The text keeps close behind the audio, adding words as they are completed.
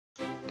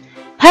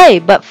Hey,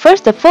 but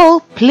first of all,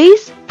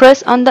 please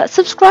press on that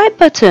subscribe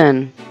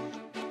button.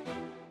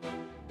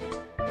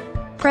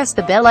 Press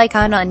the bell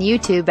icon on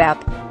YouTube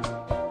app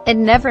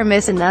and never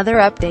miss another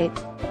update.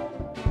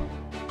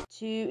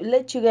 To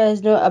let you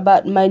guys know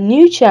about my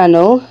new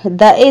channel,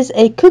 that is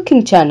a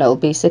cooking channel.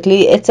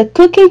 Basically, it's a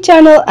cooking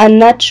channel and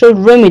natural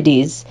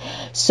remedies.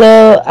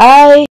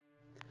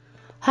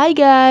 Hi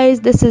guys,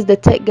 this is the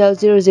Tech Girl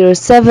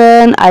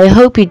 007. I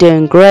hope you're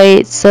doing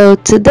great. So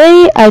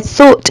today I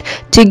thought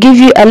to give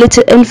you a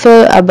little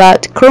info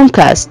about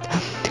Chromecast.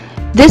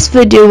 This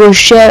video will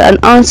share and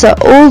answer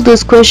all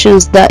those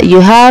questions that you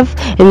have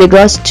in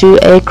regards to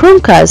a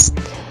Chromecast.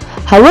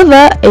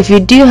 However, if you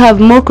do have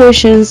more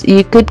questions,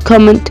 you could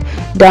comment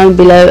down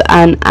below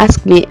and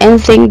ask me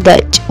anything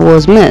that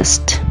was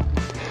missed.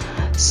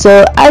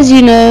 So as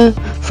you know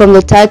from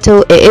the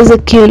title, it is a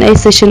Q&A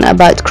session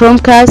about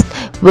Chromecast,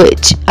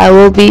 which I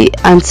will be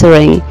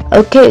answering.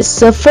 Okay,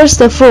 so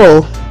first of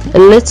all,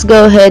 let's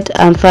go ahead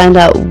and find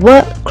out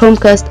what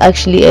Chromecast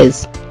actually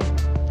is.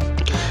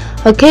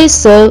 Okay,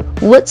 so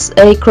what's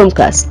a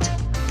Chromecast?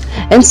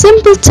 In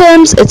simple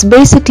terms, it's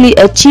basically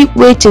a cheap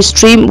way to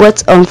stream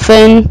what's on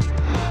phone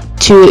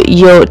to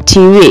your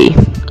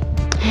TV.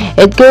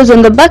 It goes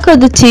on the back of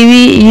the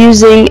TV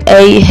using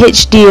a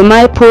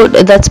HDMI port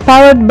that's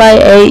powered by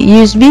a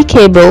USB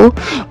cable,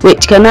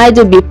 which can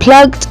either be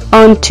plugged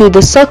onto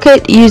the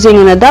socket using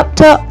an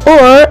adapter,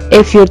 or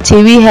if your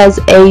TV has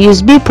a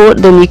USB port,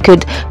 then you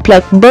could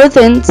plug both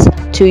ends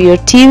to your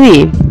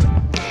TV.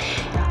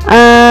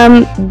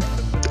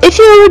 If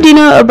you already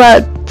know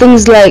about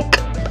things like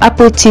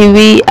Apple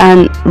TV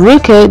and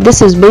Roku,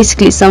 this is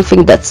basically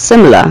something that's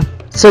similar.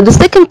 So the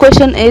second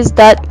question is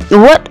that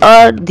what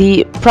are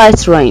the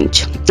price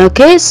range?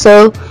 Okay,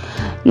 so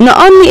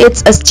not only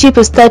it's as cheap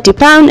as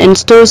 £30 in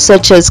stores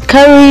such as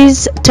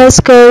Currys,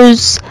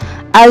 Tesco's,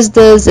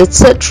 Asda's,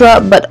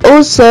 etc., but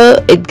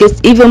also it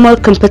gets even more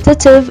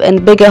competitive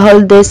in bigger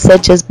holidays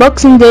such as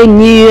Boxing Day,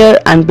 New Year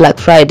and Black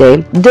Friday.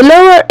 The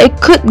lower it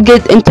could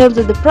get in terms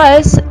of the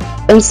price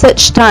in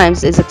such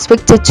times is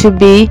expected to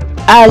be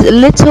as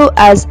little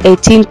as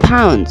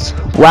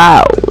 £18.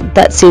 Wow,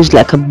 that seems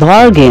like a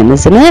bargain,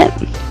 isn't it?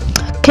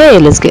 Okay,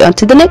 let's get on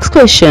to the next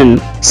question.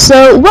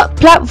 So what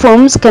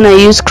platforms can I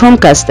use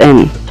Chromecast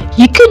in?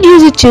 You could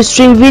use it to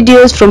stream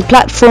videos from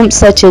platforms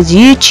such as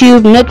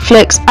YouTube,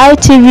 Netflix,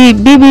 ITV,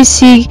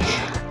 BBC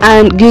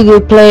and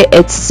Google Play,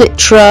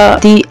 etc.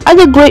 The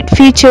other great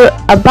feature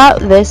about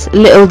this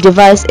little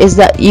device is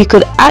that you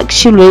could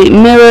actually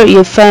mirror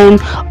your phone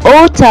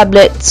or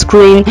tablet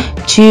screen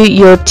to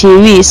your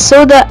TV,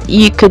 so that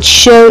you could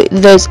show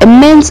those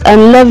immense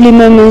and lovely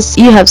moments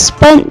you have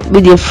spent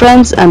with your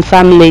friends and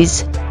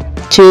families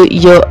to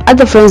your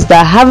other friends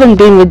that haven't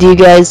been with you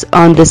guys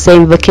on the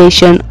same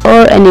vacation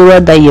or anywhere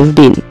that you've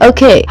been.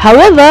 Okay,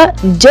 however,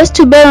 just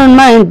to bear in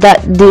mind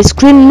that the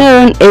screen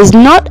mirroring is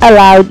not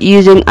allowed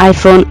using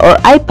iPhone or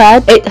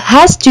iPad. It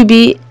has to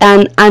be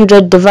an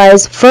Android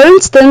device, for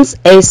instance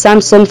a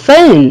Samsung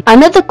phone.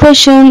 Another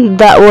question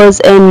that was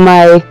in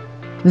my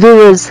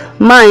viewers'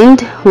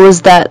 mind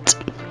was that,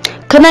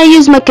 can I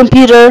use my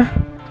computer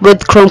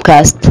with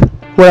Chromecast?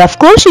 Well, of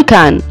course you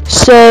can.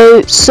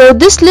 So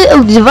this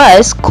little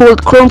device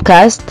called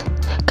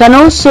Chromecast can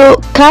also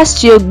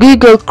cast your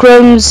Google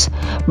Chrome's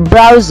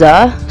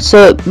browser,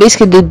 so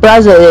basically the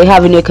browser that you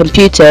have in your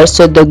computer,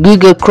 so the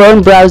Google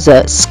Chrome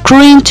browser,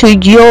 screen to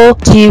your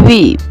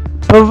TV,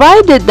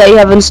 provided that you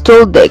have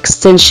installed the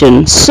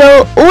extension.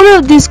 So all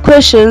of these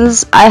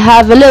questions, I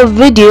have a little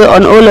video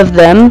on all of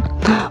them,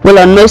 well,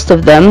 on most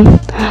of them,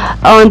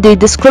 on the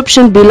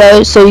description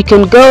below, so you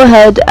can go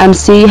ahead and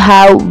see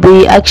how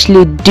we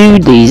actually do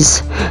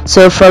these.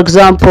 So for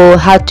example,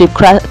 how to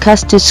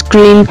cast a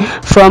screen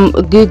from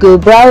Google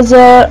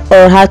browser,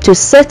 or how to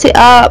set it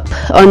up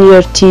on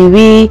your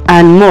TV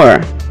and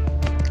more.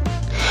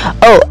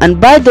 Oh, and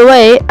by the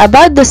way,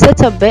 about the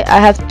setup bit, I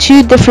have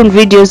two different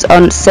videos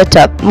on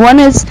setup. One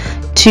is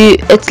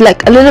it's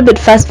like a little bit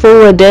fast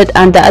forwarded,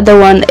 and the other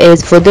one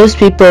is for those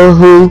people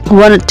who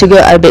want to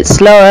go a bit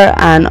slower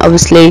and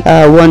obviously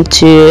want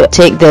to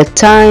take their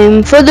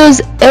time. For those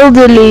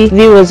elderly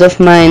viewers of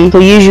mine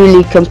who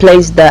usually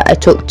complain that I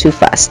talk too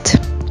fast.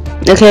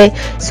 Okay,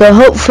 so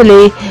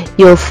hopefully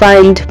you'll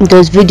find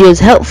those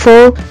videos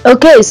helpful.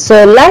 Okay,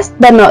 so last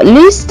but not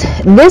least,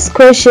 this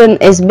question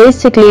is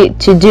basically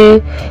to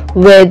do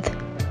with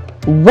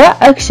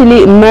what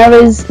actually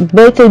marries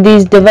both of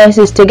these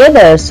devices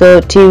together,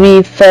 so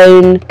TV,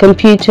 phone,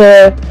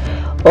 computer,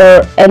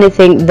 or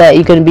anything that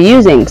you're going to be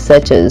using,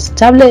 such as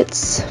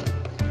tablets.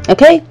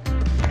 Okay,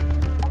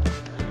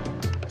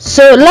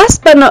 so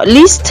last but not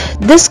least,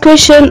 this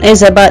question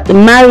is about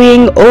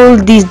marrying all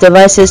these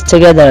devices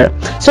together.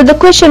 So the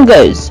question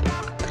goes,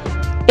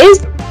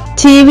 is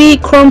TV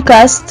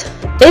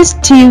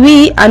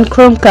and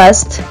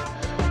Chromecast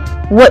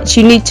what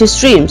you need to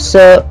stream?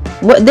 So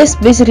what this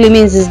basically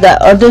means is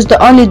that, are those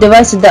the only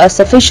devices that are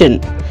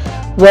sufficient?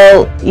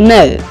 Well,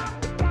 no.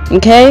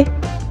 Okay,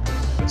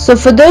 So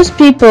for those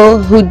people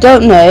who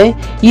don't know,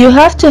 you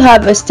have to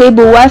have a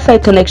stable Wi-Fi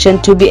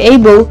connection to be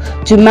able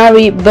to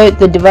marry both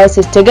the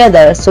devices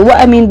together. So what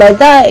I mean by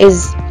that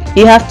is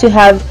you have to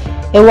have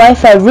a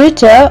Wi-Fi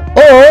router,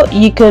 or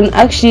you can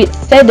actually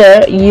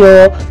tether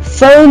your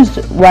phone's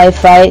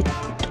Wi-Fi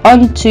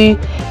onto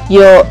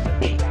your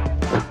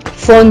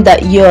phone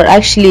that you're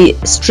actually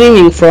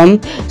streaming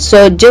from.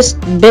 So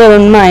just bear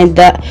in mind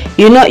that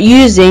you're not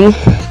using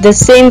the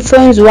same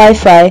phone's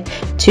Wi-Fi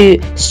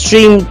to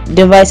stream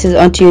devices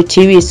onto your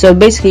TV. So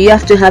basically you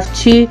have to have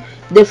two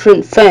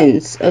different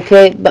phones,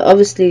 okay? But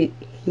obviously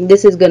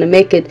this is gonna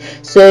make it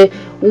so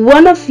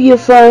one of your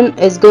phone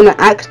is gonna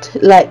act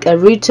like a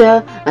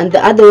router and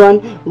the other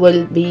one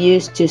will be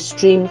used to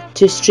stream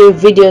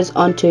videos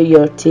onto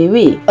your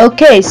TV.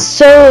 Okay,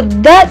 so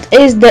that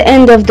is the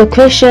end of the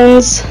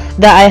questions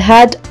that I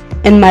had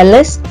in my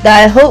list,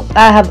 that I hope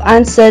I have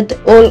answered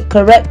all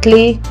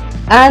correctly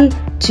and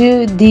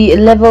to the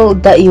level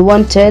that you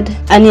wanted.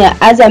 And yeah,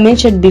 as I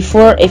mentioned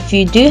before, if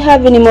you do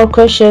have any more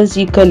questions,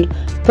 you can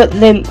put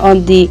them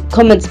on the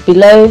comments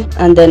below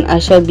and then I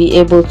shall be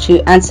able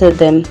to answer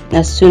them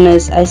as soon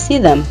as I see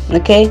them.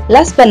 Okay,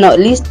 last but not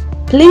least,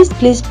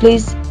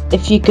 please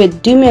if you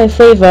could do me a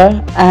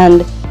favor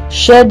and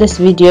share this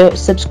video,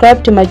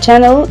 subscribe to my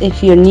channel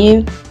if you're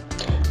new,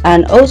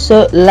 and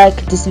also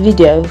like this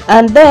video.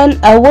 And then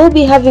I will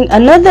be having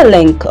another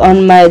link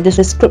on my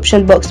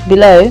description box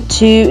below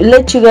to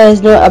let you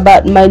guys know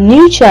about my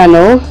new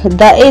channel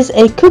that is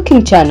a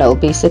cooking channel.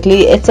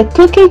 Basically it's a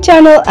cooking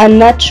channel and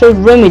natural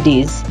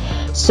remedies.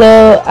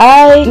 So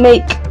I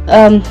make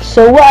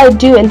so what I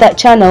do in that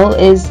channel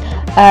is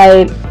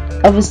I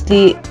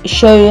obviously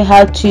show you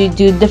how to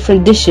do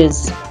different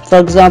dishes. For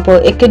example,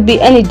 it could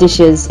be any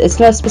dishes, it's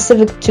not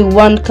specific to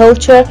one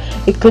culture,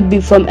 it could be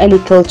from any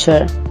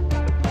culture.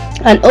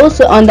 And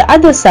also on the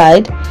other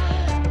side,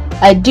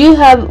 I do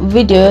have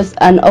videos,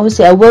 and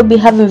obviously I will be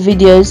having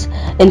videos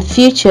in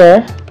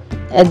future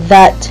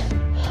that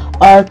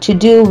are to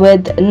do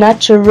with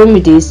natural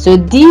remedies. So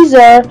these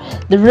are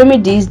the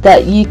remedies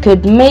that you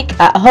could make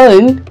at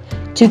home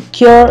to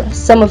cure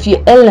some of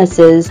your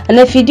illnesses. And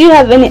if you do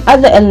have any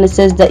other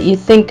illnesses that you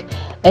think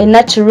a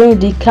natural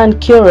remedy can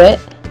cure it,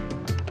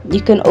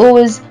 you can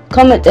always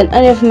comment in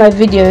any of my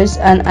videos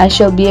and I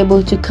shall be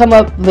able to come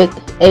up with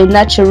a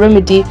natural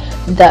remedy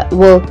that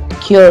will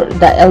cure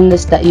that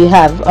illness that you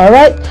have.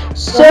 Alright,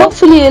 so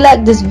hopefully you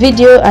liked this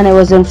video and it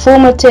was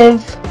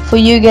informative for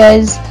you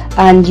guys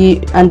and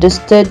you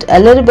understood a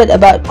little bit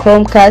about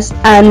Chromecast.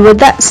 And with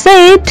that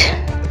said,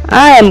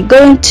 I am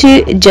going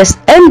to just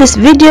end this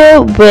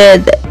video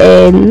with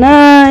a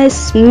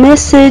nice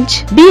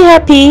message. Be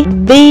happy,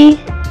 be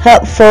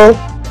helpful,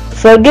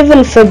 forgive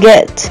and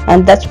forget,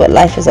 and that's what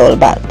life is all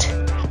about.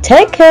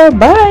 Take care,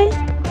 bye.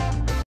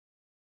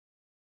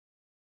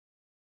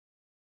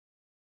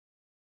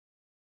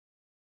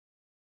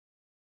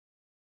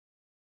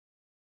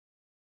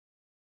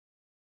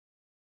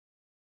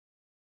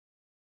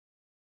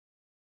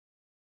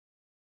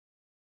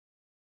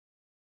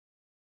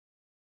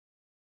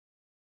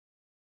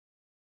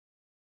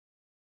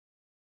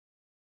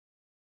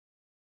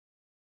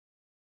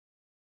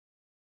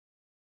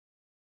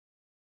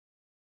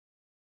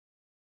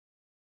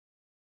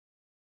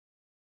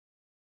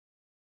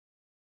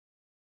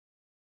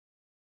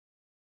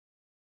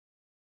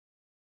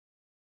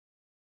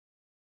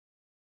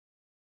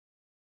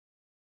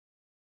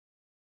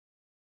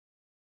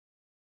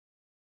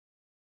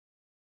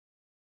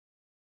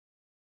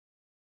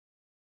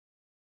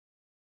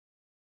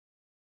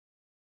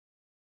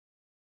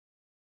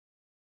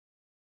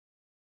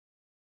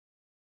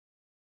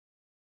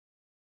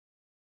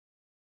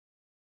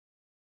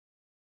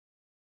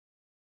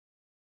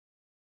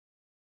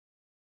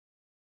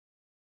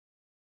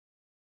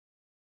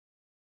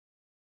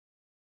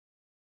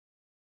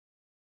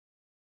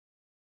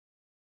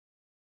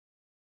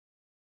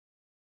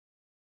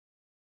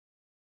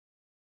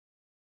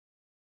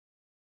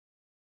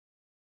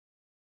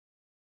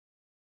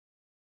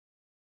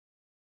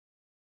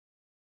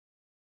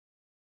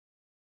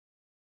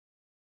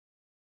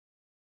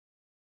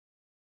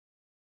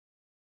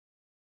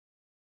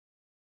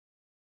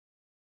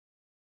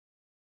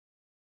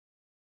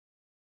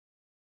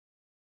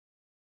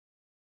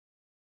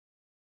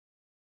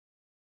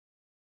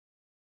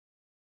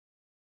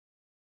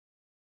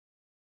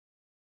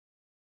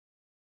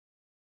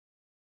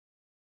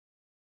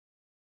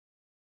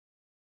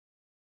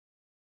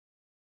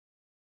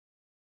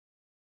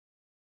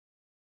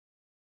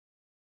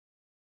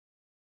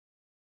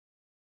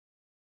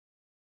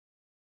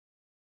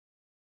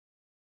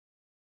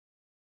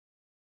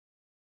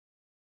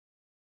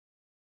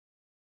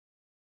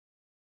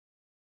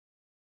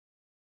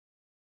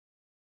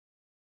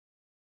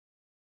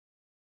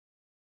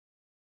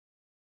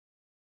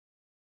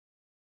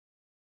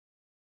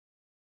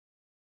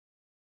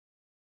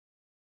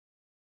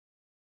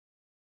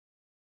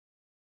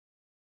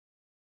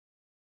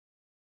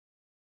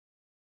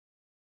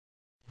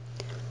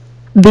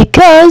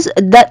 Because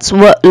that's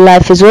what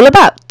life is all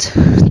about.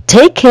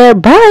 Take care,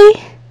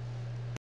 bye.